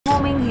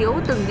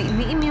Hiếu từng bị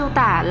Mỹ miêu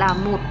tả là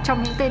một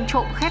trong những tên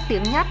trộm khét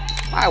tiếng nhất.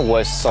 I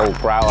was so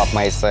proud of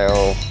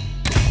myself,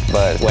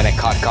 but when I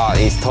caught God,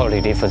 it's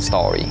totally different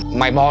story.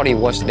 My body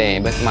was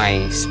there, but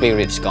my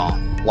spirit's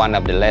gone. One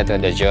of the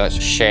letters the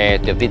judge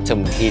shared, the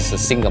victim is a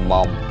single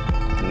mom.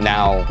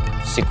 Now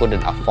she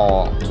couldn't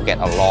afford to get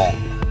along,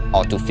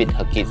 or to feed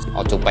her kids,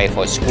 or to pay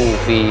for school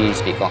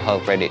fees because her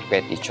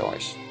credit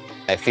choice.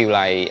 I feel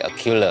like a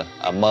killer,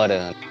 a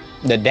murderer.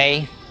 The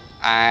day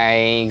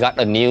I got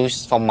the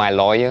news from my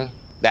lawyer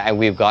that I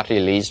will got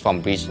released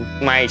from prison,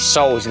 my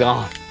soul is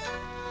gone.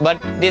 But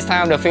this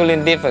time the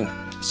feeling different,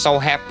 so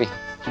happy.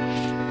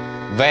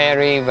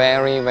 Very,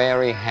 very,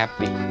 very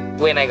happy.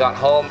 When I got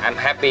home, I'm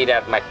happy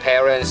that my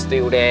parents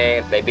still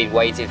there. They've been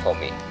waiting for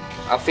me.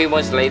 A few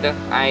months later,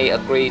 I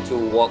agreed to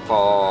work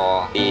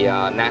for the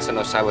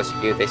National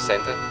Cybersecurity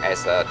Center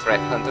as a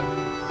threat hunter.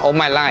 All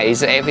my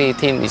life,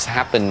 everything is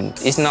happened.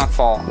 It's not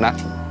for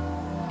nothing.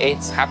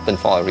 It's happened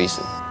for a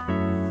reason.